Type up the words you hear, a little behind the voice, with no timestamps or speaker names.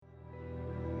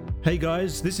Hey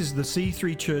guys, this is the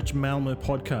C3 Church Malmo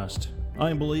podcast.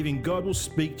 I am believing God will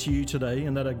speak to you today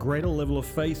and that a greater level of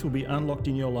faith will be unlocked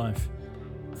in your life.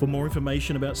 For more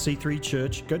information about C3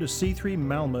 Church, go to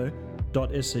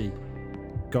c3malmo.se.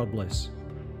 God bless.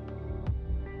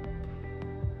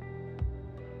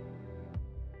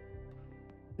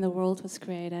 The world was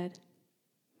created.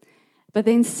 But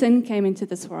then sin came into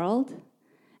this world,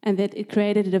 and that it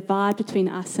created a divide between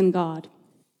us and God.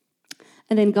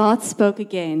 And then God spoke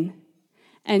again,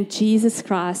 and Jesus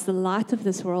Christ, the light of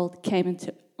this world, came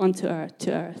onto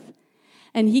earth.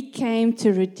 And he came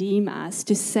to redeem us,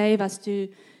 to save us, to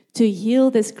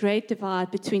heal this great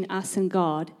divide between us and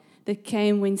God that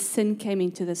came when sin came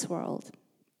into this world.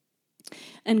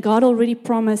 And God already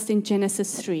promised in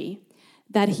Genesis 3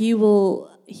 that He will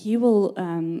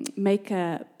make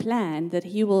a plan that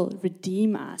He will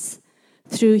redeem us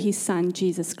through His Son,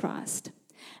 Jesus Christ.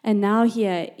 And now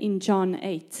here in John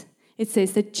 8, it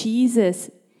says that Jesus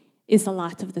is the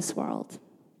light of this world.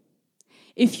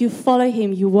 If you follow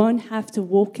Him, you won't have to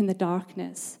walk in the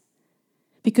darkness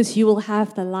because you will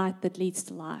have the light that leads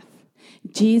to life.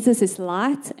 Jesus is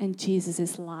light and Jesus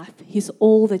is life. He's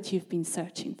all that you've been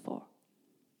searching for.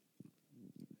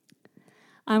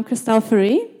 I'm Christelle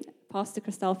Fourie, Pastor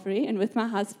Christelle Fourie, and with my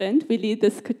husband, we lead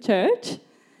this church.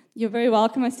 You're very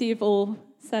welcome. I see you've all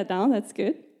sat down. That's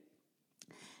good.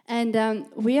 And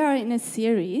we are in a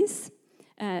series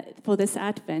for this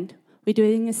Advent. We're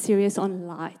doing a series on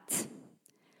light.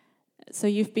 So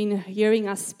you've been hearing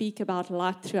us speak about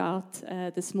light throughout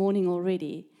this morning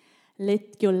already.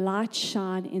 Let your light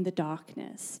shine in the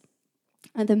darkness.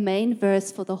 And the main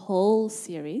verse for the whole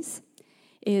series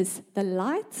is the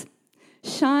light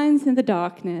shines in the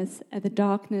darkness, and the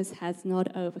darkness has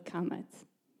not overcome it.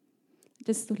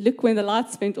 Just look when the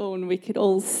lights went on, we could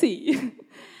all see.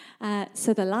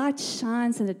 So the light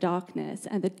shines in the darkness,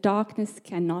 and the darkness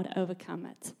cannot overcome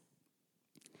it.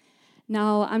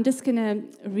 Now, I'm just going to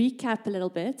recap a little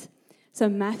bit. So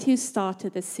Matthew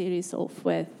started this series off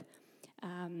with,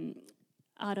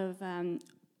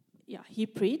 he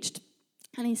preached,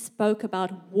 and he spoke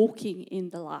about walking in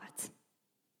the light.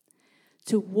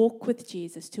 To walk with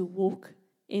Jesus, to walk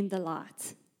in the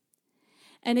light.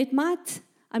 And it's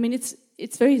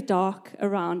very dark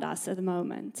around us at the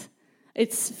moment.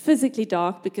 It's physically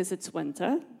dark because it's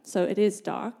winter, so it is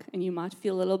dark, and you might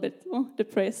feel a little bit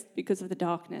depressed because of the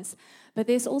darkness. But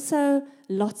there's also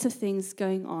lots of things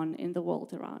going on in the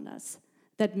world around us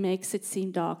that makes it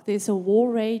seem dark. There's a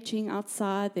war raging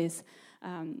outside, there's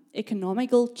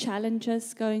economical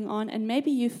challenges going on, and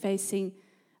maybe you're facing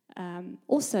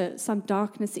also some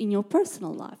darkness in your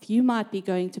personal life. You might be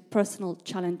going to personal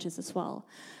challenges as well.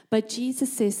 But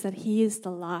Jesus says that He is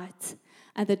the light,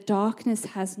 and the darkness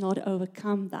has not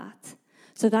overcome that.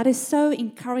 So that is so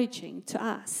encouraging to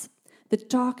us. The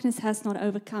darkness has not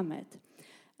overcome it.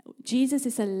 Jesus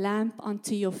is a lamp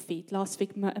unto your feet. Last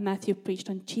week Matthew preached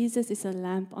on Jesus is a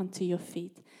lamp unto your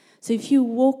feet. So if you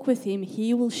walk with Him,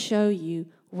 He will show you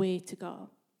where to go.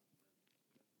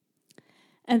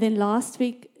 And then last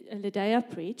week, Lydia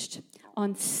preached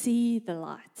on see the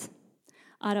light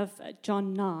out of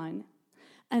John 9.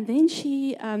 And then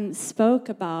she spoke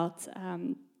about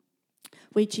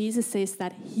where Jesus says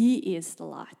that He is the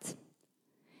light.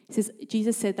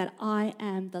 Jesus said that I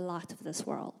am the light of this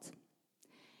world.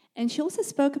 And she also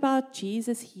spoke about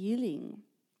Jesus healing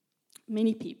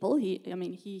many people.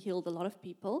 He healed a lot of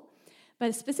people.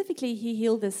 But specifically, He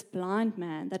healed this blind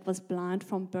man that was blind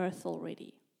from birth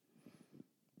already.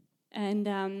 And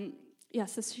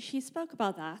so she spoke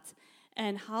about that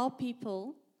and how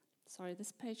people, sorry,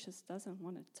 this page just doesn't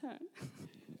want to turn.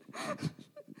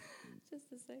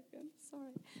 Just a second,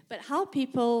 sorry. But how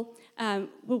people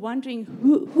were wondering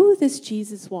who this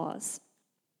Jesus was.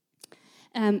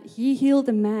 He healed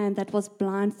a man that was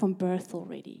blind from birth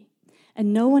already.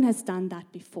 And no one has done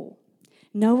that before.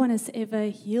 No one has ever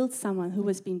healed someone who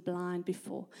has been blind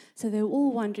before. So they were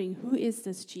all wondering, who is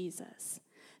this Jesus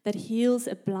that heals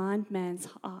a blind man's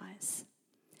eyes?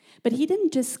 But He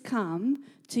didn't just come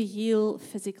to heal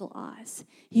physical eyes.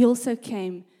 He also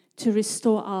came to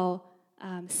restore our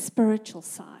spiritual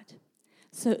side.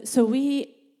 So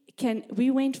we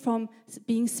went from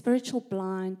being spiritual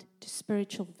blind to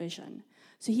spiritual vision.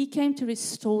 So He came to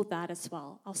restore that as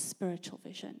well, our spiritual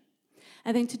vision.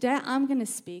 And then today I'm going to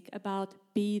speak about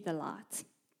be the light.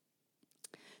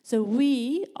 So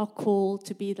we are called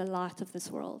to be the light of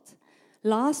this world.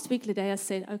 Last week, Lydia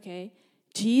said, okay,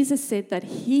 Jesus said that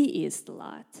He is the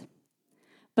light.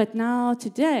 But now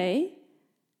today,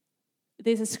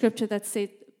 there's a scripture that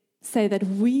say that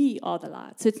we are the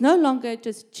light. So it's no longer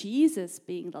just Jesus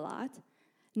being the light.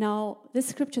 Now, this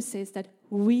scripture says that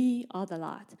We are the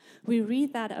light. We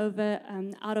read that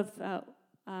out of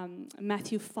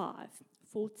Matthew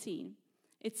 5:14.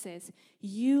 It says,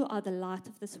 "You are the light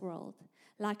of this world,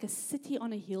 like a city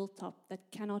on a hilltop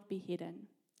that cannot be hidden.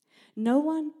 No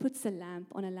one puts a lamp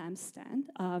on a lampstand.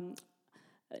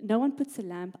 No one puts a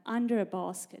lamp under a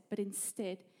basket, but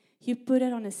instead you put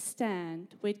it on a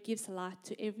stand where it gives light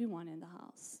to everyone in the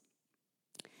house.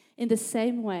 In the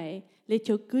same way, let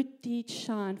your good deeds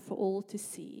shine for all to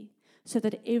see, so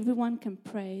that everyone can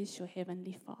praise your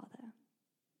heavenly Father."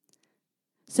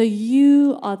 So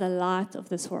you are the light of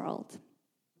this world.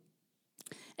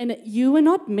 And you were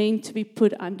not meant to be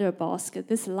put under a basket.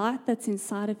 This light that's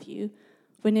inside of you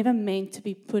were never meant to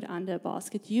be put under a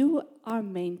basket. You are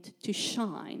meant to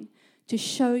shine, to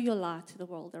show your light to the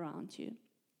world around you.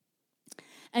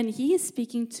 And he is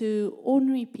speaking to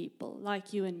ordinary people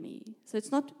like you and me. So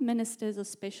it's not ministers or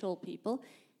special people.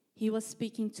 He was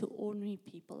speaking to ordinary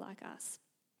people like us.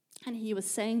 And he was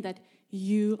saying that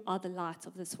you are the light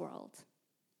of this world.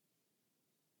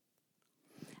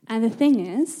 And the thing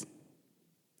is,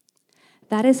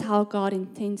 that is how God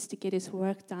intends to get his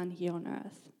work done here on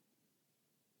earth.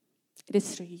 It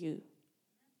is through you.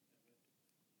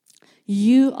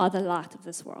 You are the light of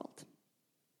this world.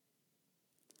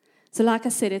 So like I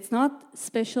said, it's not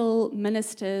special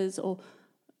ministers or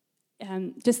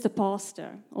just the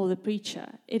pastor or the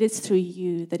preacher. It is through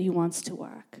you that he wants to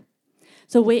work.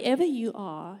 So wherever you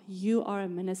are a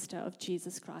minister of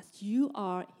Jesus Christ. You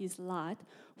are his light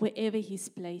wherever he's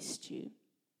placed you.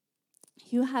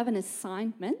 You have an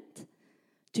assignment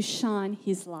to shine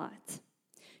his light.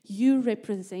 You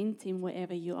represent him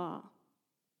wherever you are.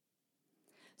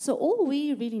 So all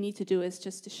we really need to do is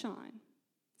just to shine.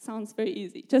 Sounds very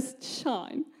easy. Just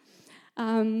shine.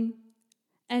 And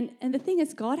the thing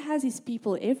is, God has his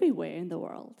people everywhere in the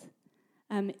world.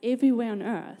 Everywhere on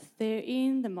earth. They're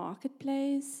in the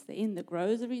marketplace. They're in the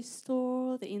grocery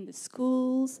store. They're in the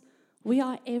schools. We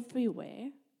are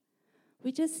everywhere.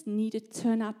 We just need to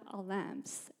turn up our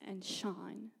lamps and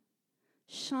shine.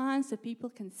 Shine so people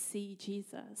can see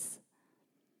Jesus.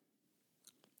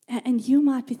 And you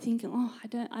might be thinking, oh,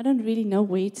 I don't really know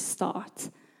where to start.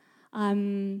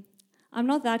 I'm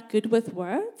not that good with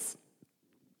words.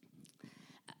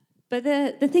 But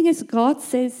the thing is, God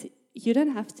says you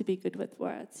don't have to be good with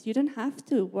words. You don't have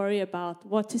to worry about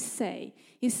what to say.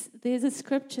 There's a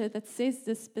scripture that says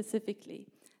this specifically.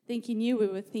 I think he knew we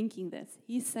were thinking this.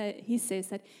 He says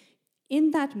that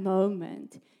in that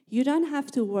moment, you don't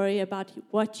have to worry about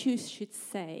what you should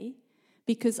say,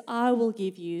 because I will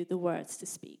give you the words to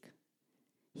speak.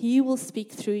 He will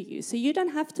speak through you. So you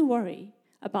don't have to worry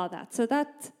about that. So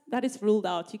that is ruled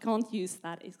out. You can't use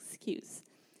that excuse.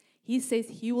 He says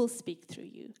he will speak through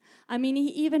you. I mean, he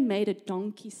even made a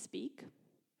donkey speak.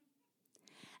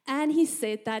 And he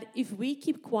said that if we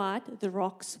keep quiet, the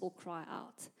rocks will cry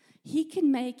out. He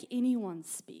can make anyone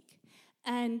speak.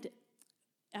 And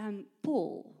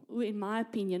Paul, who in my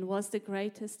opinion was the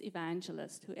greatest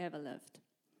evangelist who ever lived,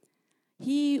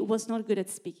 he was not good at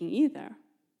speaking either.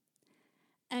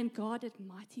 And God did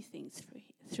mighty things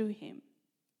through him.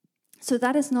 So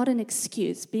that is not an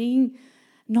excuse. Being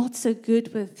not so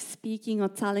good with speaking or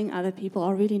telling other people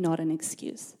are really not an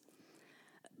excuse.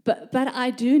 But I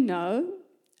do know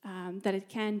that it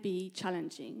can be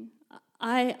challenging.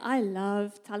 I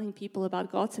love telling people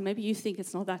about God, so maybe you think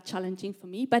it's not that challenging for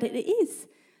me, but it is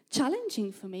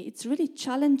challenging for me. It's really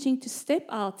challenging to step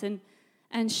out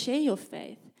and share your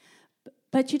faith.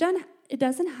 But it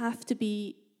doesn't have to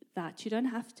be that. You don't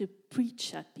have to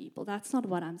preach at people. That's not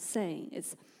what I'm saying.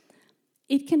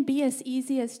 It can be as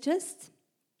easy as just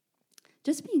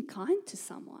being kind to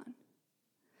someone.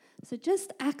 So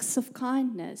just acts of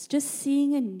kindness, just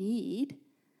seeing a need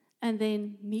and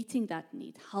then meeting that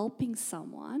need, helping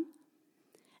someone.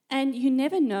 And you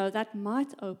never know, that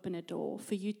might open a door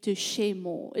for you to share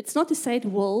more. It's not to say it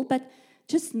will, but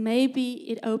just maybe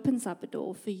it opens up a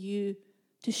door for you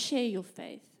to share your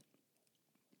faith.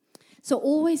 So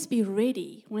always be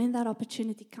ready when that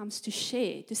opportunity comes to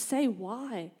share, to say,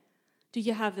 why do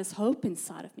you have this hope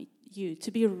inside of you? To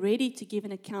be ready to give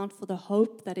an account for the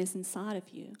hope that is inside of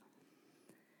you.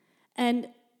 And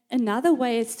another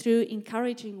way is through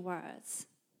encouraging words.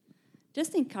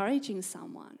 Just encouraging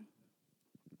someone.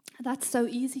 That's so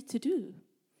easy to do.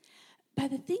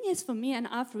 But the thing is for me, and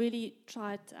I've really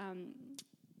tried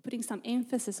putting some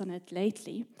emphasis on it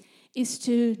lately, is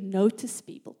to notice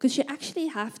people. Because you actually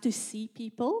have to see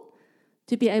people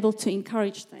to be able to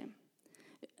encourage them.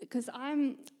 Because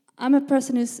I'm a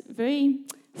person who's very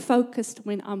focused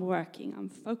when I'm working. I'm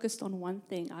focused on one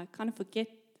thing. I kind of forget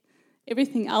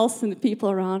everything else and the people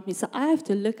around me. So I have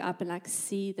to look up and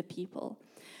see the people.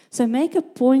 So make a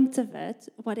point of it,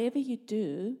 whatever you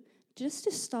do, just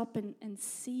to stop and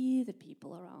see the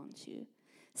people around you.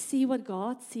 See what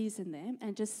God sees in them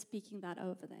and just speaking that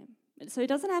over them. So it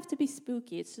doesn't have to be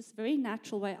spooky. It's just a very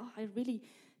natural way. Oh, I really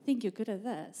think you're good at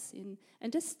this.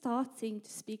 And just starting to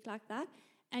speak like that.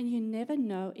 And you never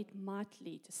know, it might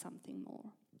lead to something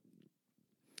more.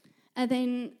 And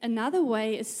then another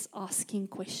way is asking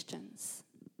questions.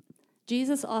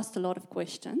 Jesus asked a lot of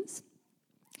questions.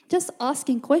 Just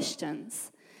asking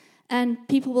questions. And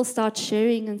people will start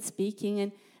sharing and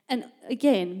speaking. And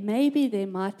again, maybe there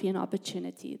might be an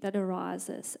opportunity that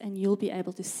arises and you'll be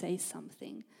able to say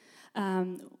something.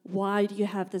 Why do you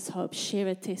have this hope? Share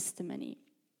a testimony.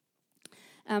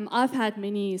 I've had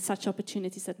many such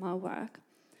opportunities at my work.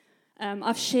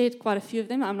 I've shared quite a few of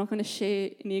them. I'm not going to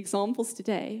share any examples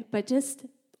today, but just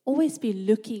always be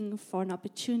looking for an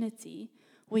opportunity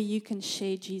where you can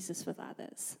share Jesus with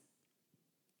others.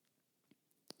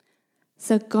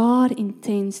 So God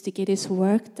intends to get his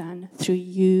work done through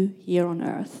you here on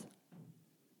earth.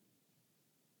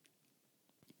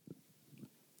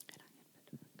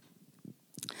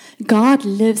 God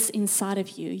lives inside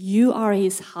of you. You are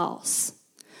his house.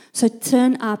 So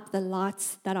turn up the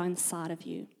lights that are inside of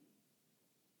you.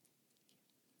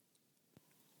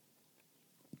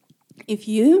 If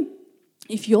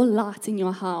your light in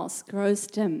your house grows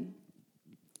dim,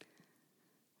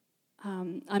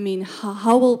 you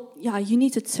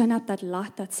need to turn up that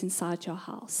light that's inside your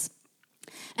house.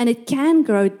 And it can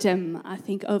grow dim, I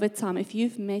think, over time. If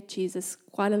you've met Jesus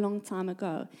quite a long time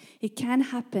ago, it can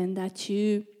happen that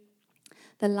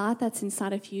the light that's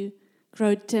inside of you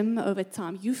grow dim over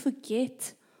time. You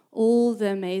forget all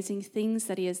the amazing things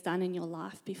that he has done in your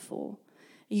life before.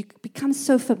 You become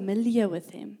so familiar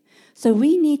with him. So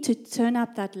we need to turn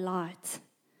up that light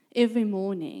every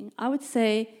morning. I would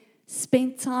say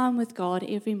spend time with God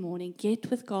every morning. Get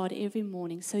with God every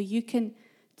morning so you can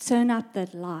turn up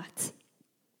that light.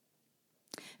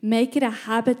 Make it a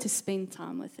habit to spend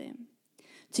time with him,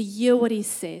 to hear what he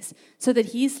says, so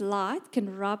that his light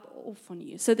can rub off on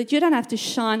you, so that you don't have to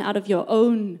shine out of your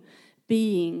own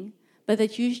being, but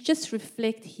that you just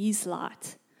reflect his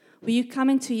light. When you come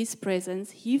into his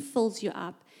presence, he fills you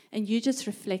up, and you just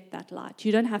reflect that light.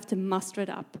 You don't have to muster it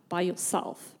up by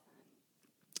yourself.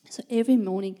 So every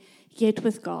morning, get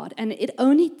with God. And it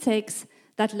only takes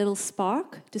that little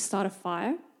spark to start a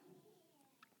fire.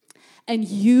 And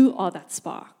you are that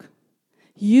spark.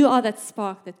 You are that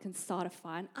spark that can start a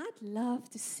fire. And I'd love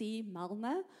to see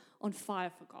Malmö on fire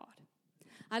for God.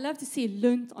 I'd love to see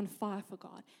Lund on fire for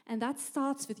God. And that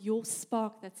starts with your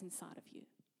spark that's inside of you.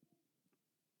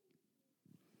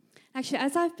 Actually,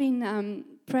 as I've been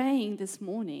praying this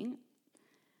morning,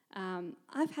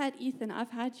 I've had Ethan,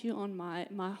 I've had you on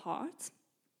my heart.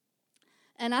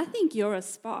 And I think you're a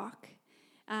spark.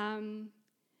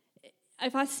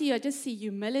 If I see you, I just see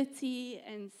humility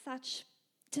and such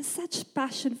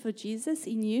passion for Jesus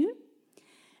in you.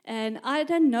 And I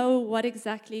don't know what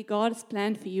exactly God has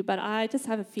planned for you, but I just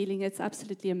have a feeling it's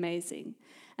absolutely amazing.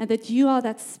 And that you are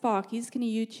that spark. He's going to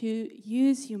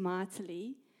use you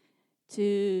mightily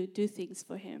to do things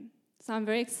for him. So I'm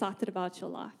very excited about your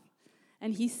life.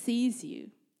 And he sees you.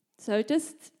 So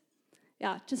just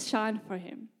shine for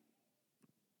him.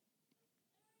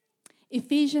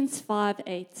 Ephesians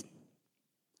 5:8.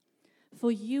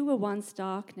 For you were once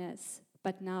darkness,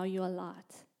 but now you are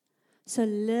light. So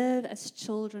live as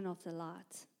children of the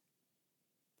light.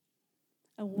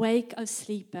 Awake, O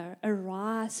sleeper,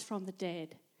 arise from the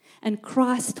dead, and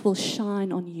Christ will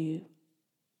shine on you.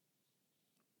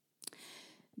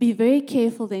 Be very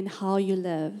careful then how you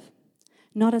live,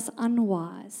 not as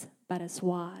unwise, but as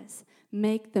wise.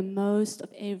 Make the most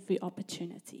of every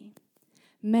opportunity.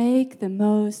 Make the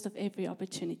most of every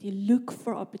opportunity. Look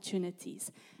for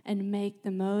opportunities and make the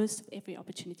most of every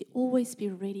opportunity. Always be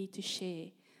ready to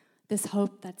share this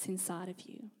hope that's inside of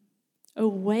you.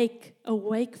 Awake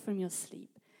from your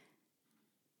sleep.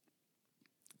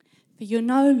 For you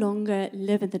no longer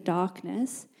live in the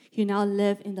darkness, you now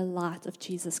live in the light of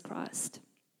Jesus Christ.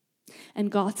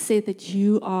 And God said that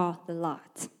you are the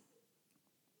light.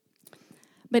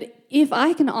 But if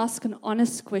I can ask an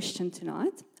honest question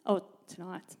tonight,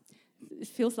 it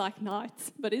feels like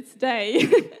night, but it's day.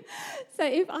 So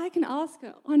if I can ask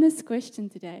an honest question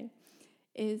today,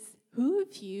 is who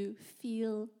of you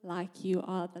feel like you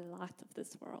are the light of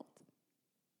this world?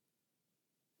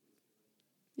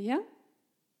 Yeah?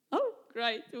 Oh,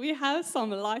 great. We have some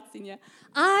lights in here.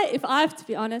 If I have to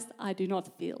be honest, I do not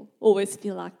always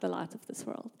feel like the light of this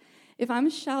world. If I'm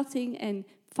shouting and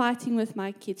fighting with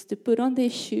my kids to put on their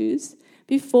shoes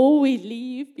before we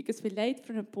leave because we're late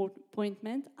for an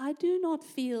appointment, I do not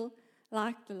feel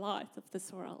like the light of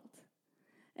this world.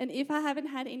 And if I haven't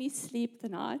had any sleep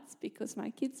tonight because my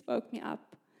kids woke me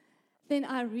up, then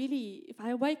if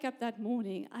I wake up that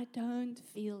morning, I don't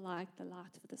feel like the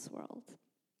light of this world.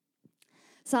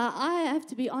 So I have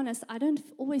to be honest, I don't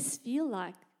always feel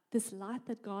like this light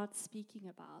that God's speaking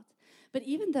about. But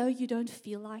even though you don't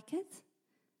feel like it,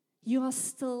 you are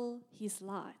still His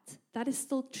light. That is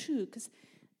still true, because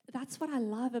that's what I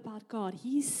love about God.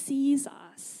 He sees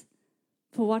us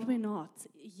for what we're not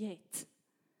yet.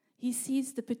 He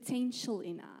sees the potential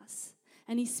in us.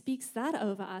 And He speaks that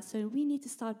over us. So we need to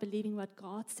start believing what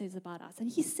God says about us. And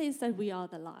He says that we are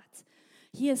the light.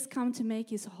 He has come to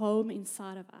make His home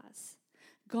inside of us.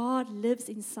 God lives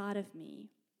inside of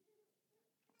me.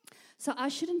 So I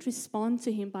shouldn't respond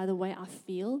to Him by the way I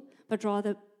feel, but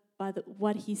rather by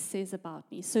what He says about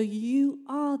me. So you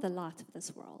are the light of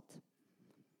this world.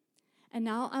 And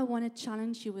now I want to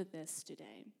challenge you with this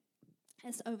today.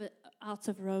 It's out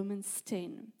of Romans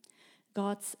 10.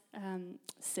 God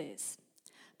says,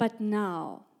 "But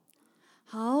now,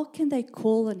 how can they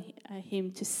call on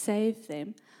Him to save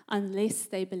them unless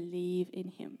they believe in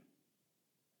Him?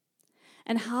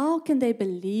 And how can they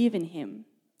believe in Him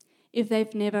if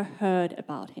they've never heard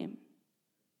about Him?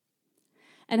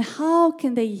 And how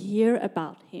can they hear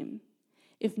about Him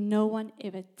if no one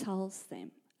ever tells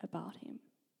them about Him?"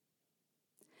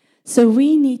 So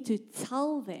we need to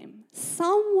tell them.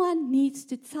 Someone needs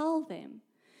to tell them.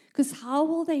 Because how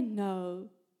will they know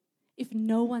if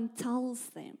no one tells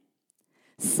them?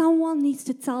 Someone needs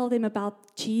to tell them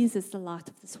about Jesus, the light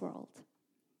of this world.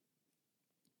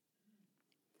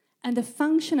 And the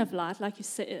function of light, like you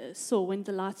saw when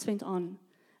the lights went on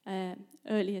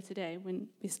earlier today, when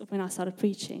I started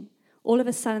preaching, all of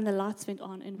a sudden the lights went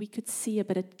on and we could see a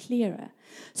bit clearer.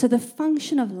 So the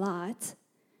function of light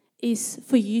is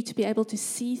for you to be able to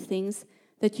see things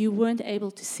that you weren't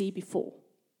able to see before.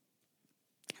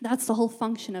 That's the whole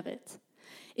function of it.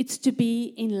 It's to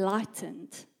be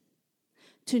enlightened,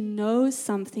 to know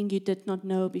something you did not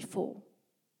know before.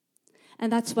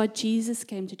 And that's what Jesus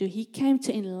came to do. He came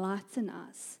to enlighten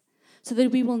us so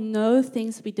that we will know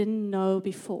things we didn't know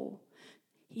before.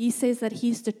 He says that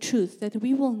He's the truth, that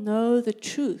we will know the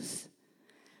truth,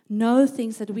 know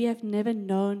things that we have never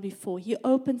known before. He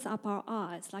opens up our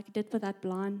eyes like He did for that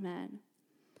blind man.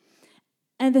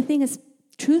 And the thing is,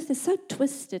 truth is so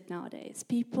twisted nowadays.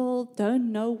 People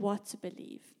don't know what to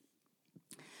believe.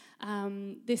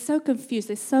 They're so confused.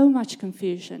 There's so much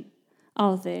confusion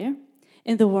out there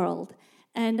in the world.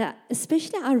 And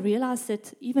especially I realized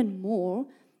it even more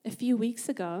a few weeks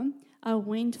ago. I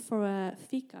went for a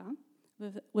fika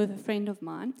with a friend of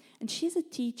mine, and she's a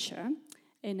teacher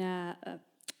in a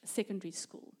secondary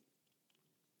school.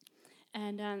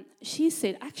 And she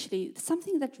said, actually,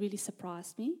 something that really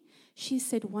surprised me. She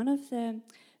said one of the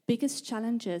biggest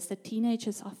challenges that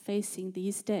teenagers are facing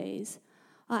these days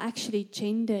are actually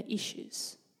gender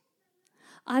issues.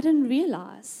 I didn't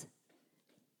realize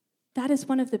that is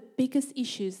one of the biggest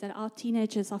issues that our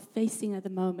teenagers are facing at the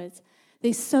moment.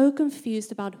 They're so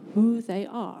confused about who they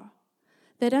are.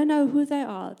 They don't know who they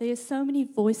are. There are so many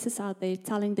voices out there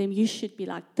telling them you should be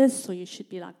like this or you should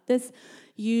be like this.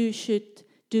 You should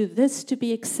do this to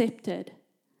be accepted.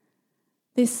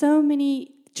 There's so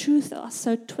many truths are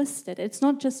so twisted. It's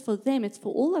not just for them, it's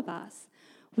for all of us.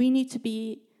 We need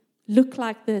to look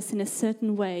like this in a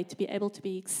certain way to be able to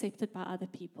be accepted by other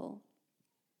people.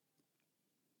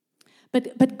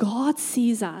 But God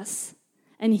sees us,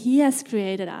 and He has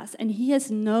created us, and He has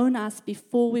known us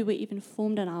before we were even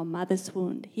formed in our mother's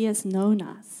womb. He has known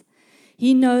us.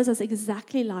 He knows us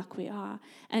exactly like we are,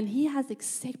 and He has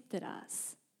accepted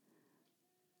us.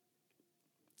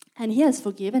 And He has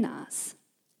forgiven us.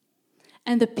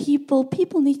 And the people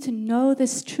need to know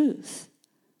this truth.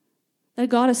 That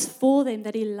God is for them,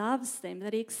 that He loves them,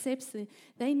 that He accepts them.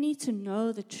 They need to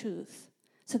know the truth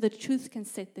so the truth can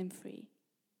set them free.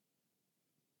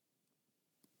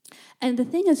 And the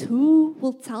thing is, who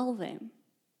will tell them?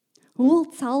 Who will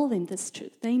tell them this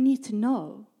truth? They need to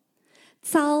know.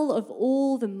 Tell of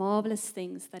all the marvelous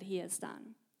things that He has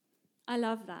done. I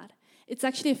love that. It's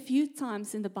actually a few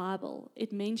times in the Bible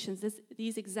it mentions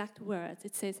these exact words.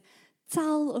 It says,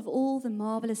 tell of all the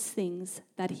marvelous things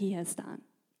that He has done.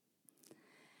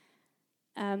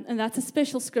 And that's a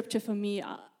special scripture for me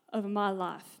over my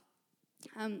life.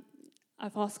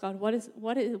 I've asked God, what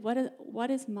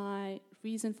is my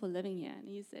reason for living here? And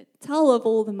He said, tell of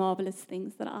all the marvelous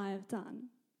things that I have done.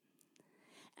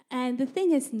 And the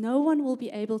thing is, no one will be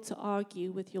able to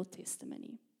argue with your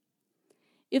testimony.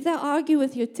 If they argue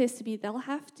with your testimony, they'll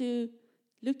have to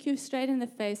look you straight in the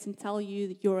face and tell you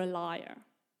that you're a liar.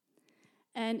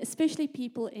 And especially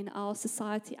people in our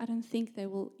society, I don't think they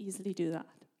will easily do that.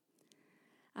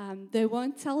 They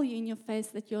won't tell you in your face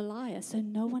that you're a liar, so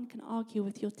no one can argue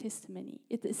with your testimony.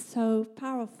 It is so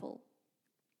powerful.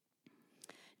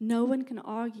 No one can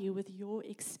argue with your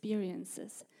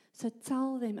experiences, so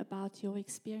tell them about your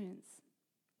experience.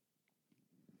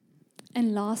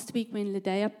 And last week when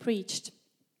Liddea preached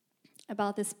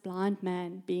about this blind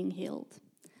man being healed,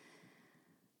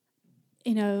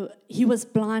 he was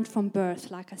blind from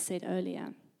birth, like I said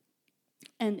earlier.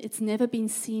 And it's never been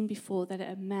seen before that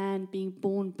a man being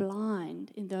born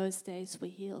blind in those days were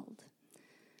healed.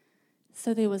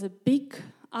 So there was a big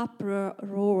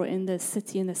uproar in the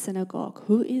city, in the synagogue.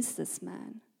 Who is this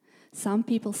man? Some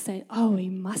people say, oh, he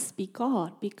must be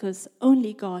God, because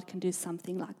only God can do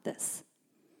something like this.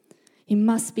 He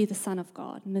must be the Son of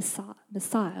God,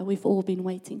 Messiah we've all been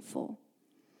waiting for.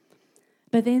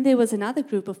 But then there was another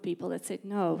group of people that said,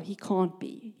 no, he can't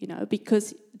be,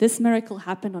 because this miracle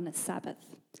happened on a Sabbath.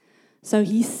 So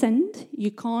he sinned. You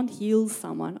can't heal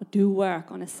someone or do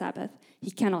work on a Sabbath.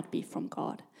 He cannot be from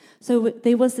God. So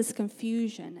there was this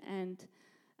confusion, and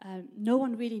no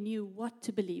one really knew what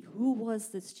to believe. Who was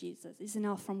this Jesus? Is he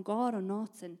now from God or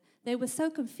not? And they were so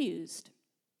confused.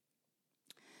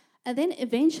 And then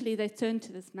eventually they turned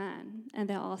to this man and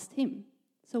they asked him,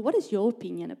 so what is your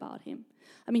opinion about him?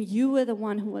 I mean, you were the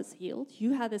one who was healed.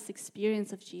 You had this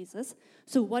experience of Jesus.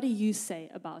 So what do you say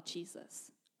about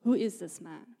Jesus? Who is this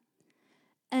man?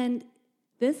 And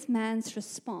this man's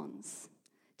response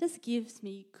just gives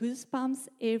me goosebumps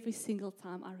every single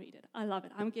time I read it. I love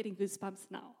it. I'm getting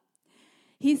goosebumps now.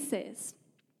 He says,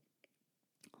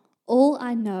 all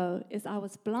I know is I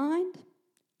was blind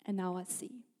and now I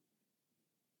see.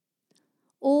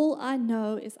 All I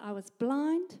know is I was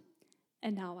blind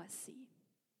and now I see.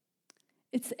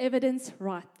 It's evidence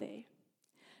right there.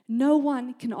 No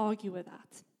one can argue with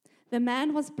that. The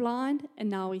man was blind and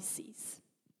now he sees.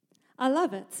 I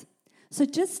love it. So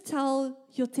just tell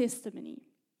your testimony.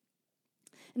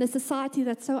 In a society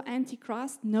that's so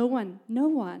anti-Christ, no one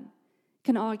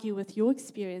can argue with your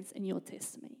experience and your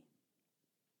testimony.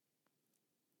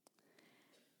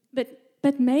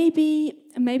 But maybe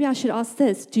I should ask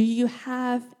this. Do you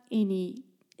have any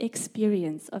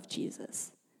experience of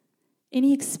Jesus?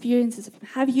 Any experiences of him?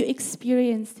 Have you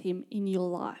experienced him in your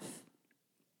life?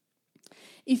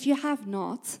 If you have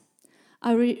not,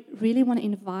 I really want to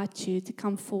invite you to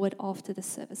come forward after the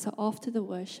service, so after the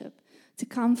worship, to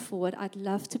come forward. I'd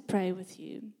love to pray with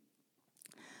you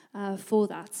for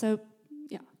that. So,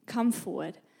 come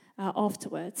forward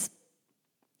afterwards.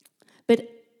 But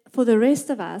for the rest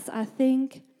of us, I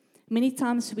think many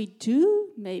times we do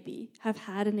maybe have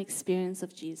had an experience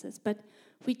of Jesus, but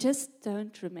we just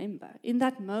don't remember. In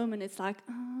that moment, it's like,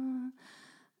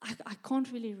 I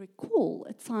can't really recall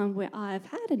a time where I've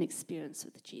had an experience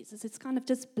with Jesus. It's kind of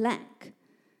just blank.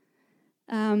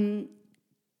 And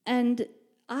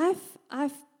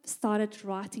I've started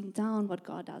writing down what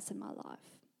God does in my life.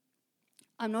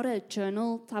 I'm not a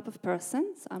journal type of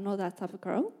person, so I'm not that type of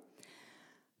girl.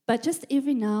 But just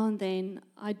every now and then,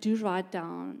 I do write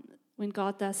down when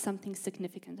God does something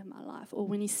significant in my life, or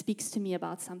when he speaks to me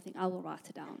about something, I will write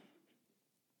it down.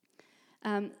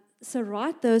 So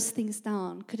write those things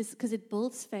down, because it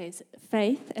builds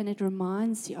faith, and it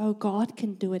reminds you, oh, God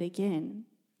can do it again.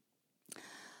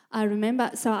 I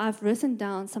remember, so I've written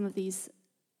down some of these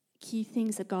key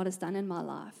things that God has done in my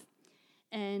life.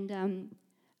 And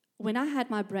when I had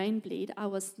my brain bleed, I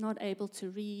was not able to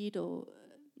read, or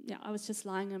I was just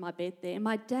lying in my bed there. And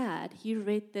my dad, he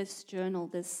read this journal,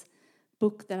 this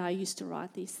book that I used to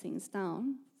write these things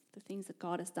down, the things that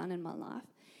God has done in my life.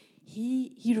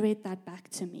 He read that back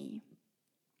to me.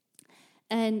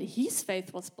 And his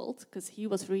faith was built because he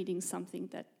was reading something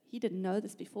that he didn't know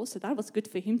this before, so that was good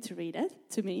for him to read it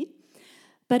to me.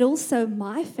 But also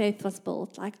my faith was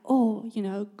built like,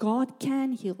 God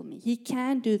can heal me. He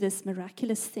can do this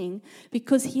miraculous thing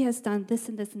because he has done this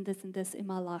and this and this and this in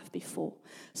my life before.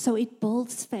 So it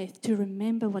builds faith to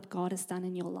remember what God has done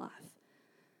in your life.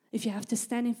 If you have to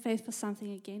stand in faith for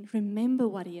something again, remember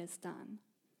what he has done.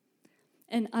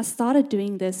 And I started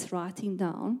doing this, writing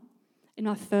down. In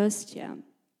my first year,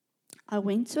 I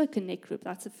went to a Connect group.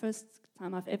 That's the first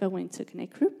time I've ever went to a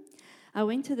Connect group. I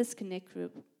went to this Connect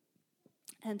group,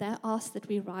 and they asked that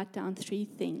we write down 3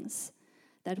 things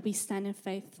that we stand in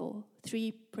faith for,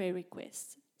 3 prayer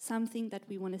requests, something that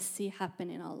we want to see happen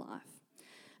in our life.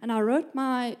 And I wrote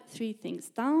my 3 things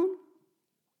down,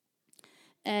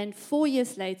 and 4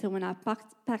 years later, when I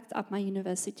packed up my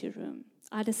university room,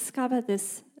 I discovered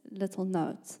this little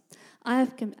note. I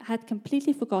had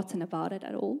completely forgotten about it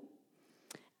at all.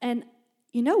 And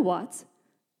you know what?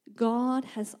 God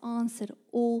has answered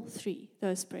all three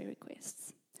those prayer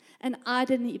requests. And I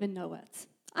didn't even know it.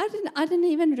 I didn't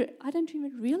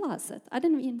even realize it. I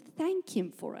didn't even thank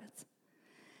him for it.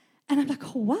 And I'm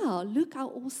like, oh, wow, look how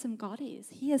awesome God is.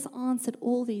 He has answered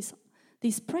all these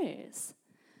prayers.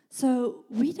 So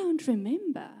we don't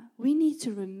remember. We need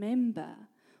to remember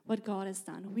what God has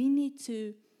done. We need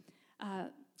to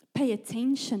pay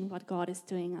attention what God is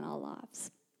doing in our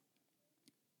lives.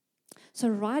 So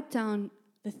write down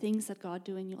the things that God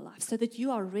do in your life so that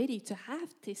you are ready to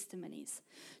have testimonies,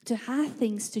 to have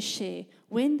things to share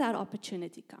when that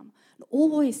opportunity comes.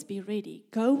 Always be ready.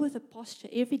 Go with a posture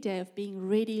every day of being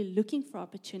ready, looking for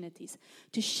opportunities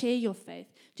to share your faith,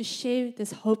 to share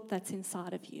this hope that's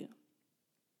inside of you.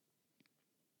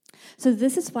 So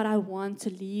this is what I want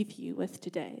to leave you with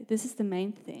today. This is the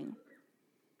main thing.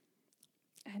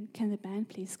 And can the band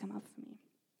please come up for me?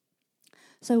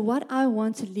 So what I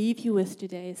want to leave you with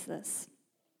today is this.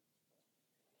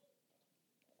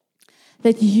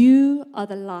 That you are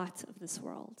the light of this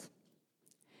world.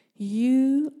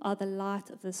 You are the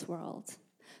light of this world.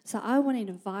 So I want to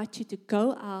invite you to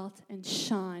go out and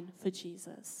shine for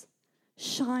Jesus.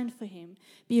 Shine for him.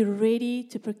 Be ready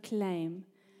to proclaim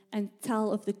and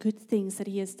tell of the good things that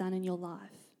he has done in your life.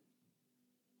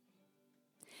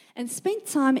 And spend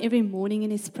time every morning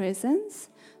in his presence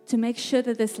to make sure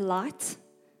that this light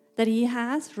that he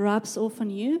has rubs off on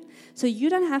you. So you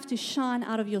don't have to shine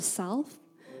out of yourself,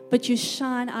 but you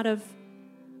shine out of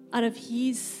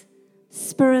his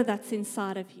spirit that's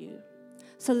inside of you.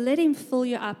 So let him fill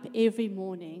you up every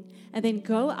morning and then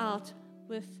go out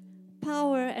with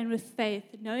power and with faith,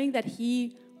 knowing that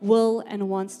he will and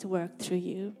wants to work through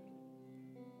you.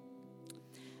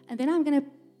 And then I'm going to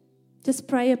just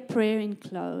pray a prayer in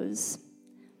close.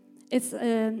 It's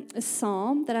a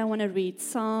psalm that I want to read,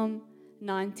 Psalm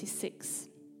 96.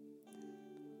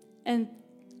 And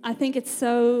I think it's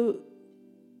so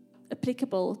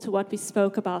applicable to what we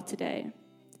spoke about today.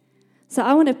 So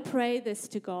I want to pray this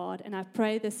to God, and I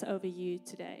pray this over you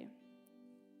today.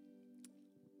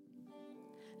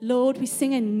 Lord, we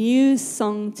sing a new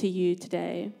song to you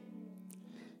today.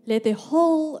 Let the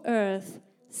whole earth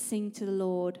sing to the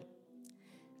Lord.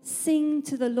 Sing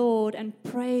to the Lord and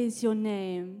praise your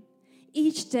name.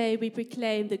 Each day we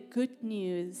proclaim the good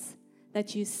news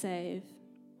that you save.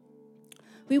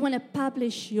 We want to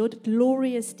publish your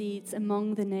glorious deeds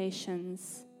among the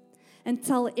nations and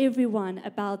tell everyone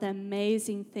about the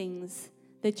amazing things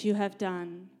that you have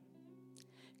done.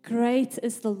 Great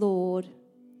is the Lord.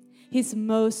 He's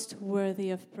most worthy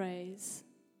of praise.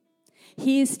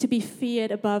 He is to be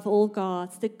feared above all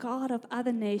gods. The God of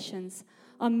other nations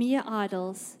are mere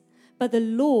idols, but the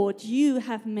Lord, you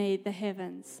have made the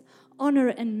heavens. Honor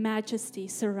and majesty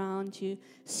surround you.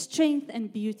 Strength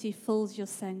and beauty fills your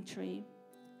sanctuary.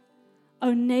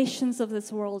 O nations of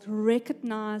this world,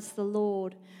 recognize the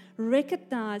Lord.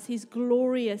 Recognize He's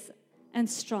glorious and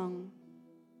strong.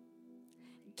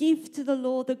 Give to the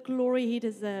Lord the glory He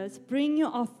deserves. Bring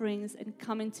your offerings and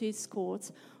come into His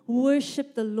courts.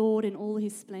 Worship the Lord in all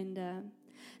His splendor.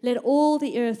 Let all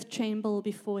the earth tremble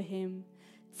before Him.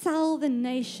 Tell the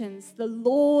nations, the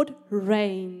Lord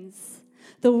reigns.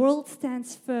 The world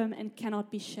stands firm and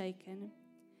cannot be shaken.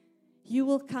 You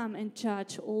will come and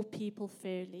judge all people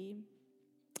fairly.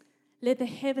 Let the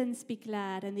heavens be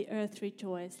glad and the earth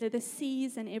rejoice. Let the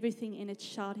seas and everything in it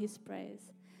shout His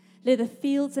praise. Let the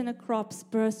fields and the crops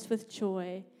burst with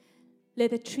joy. Let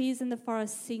the trees and the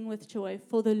forest sing with joy,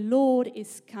 for the Lord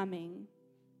is coming.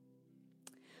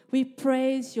 We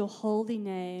praise your holy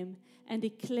name and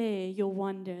declare your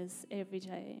wonders every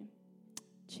day.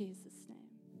 Jesus.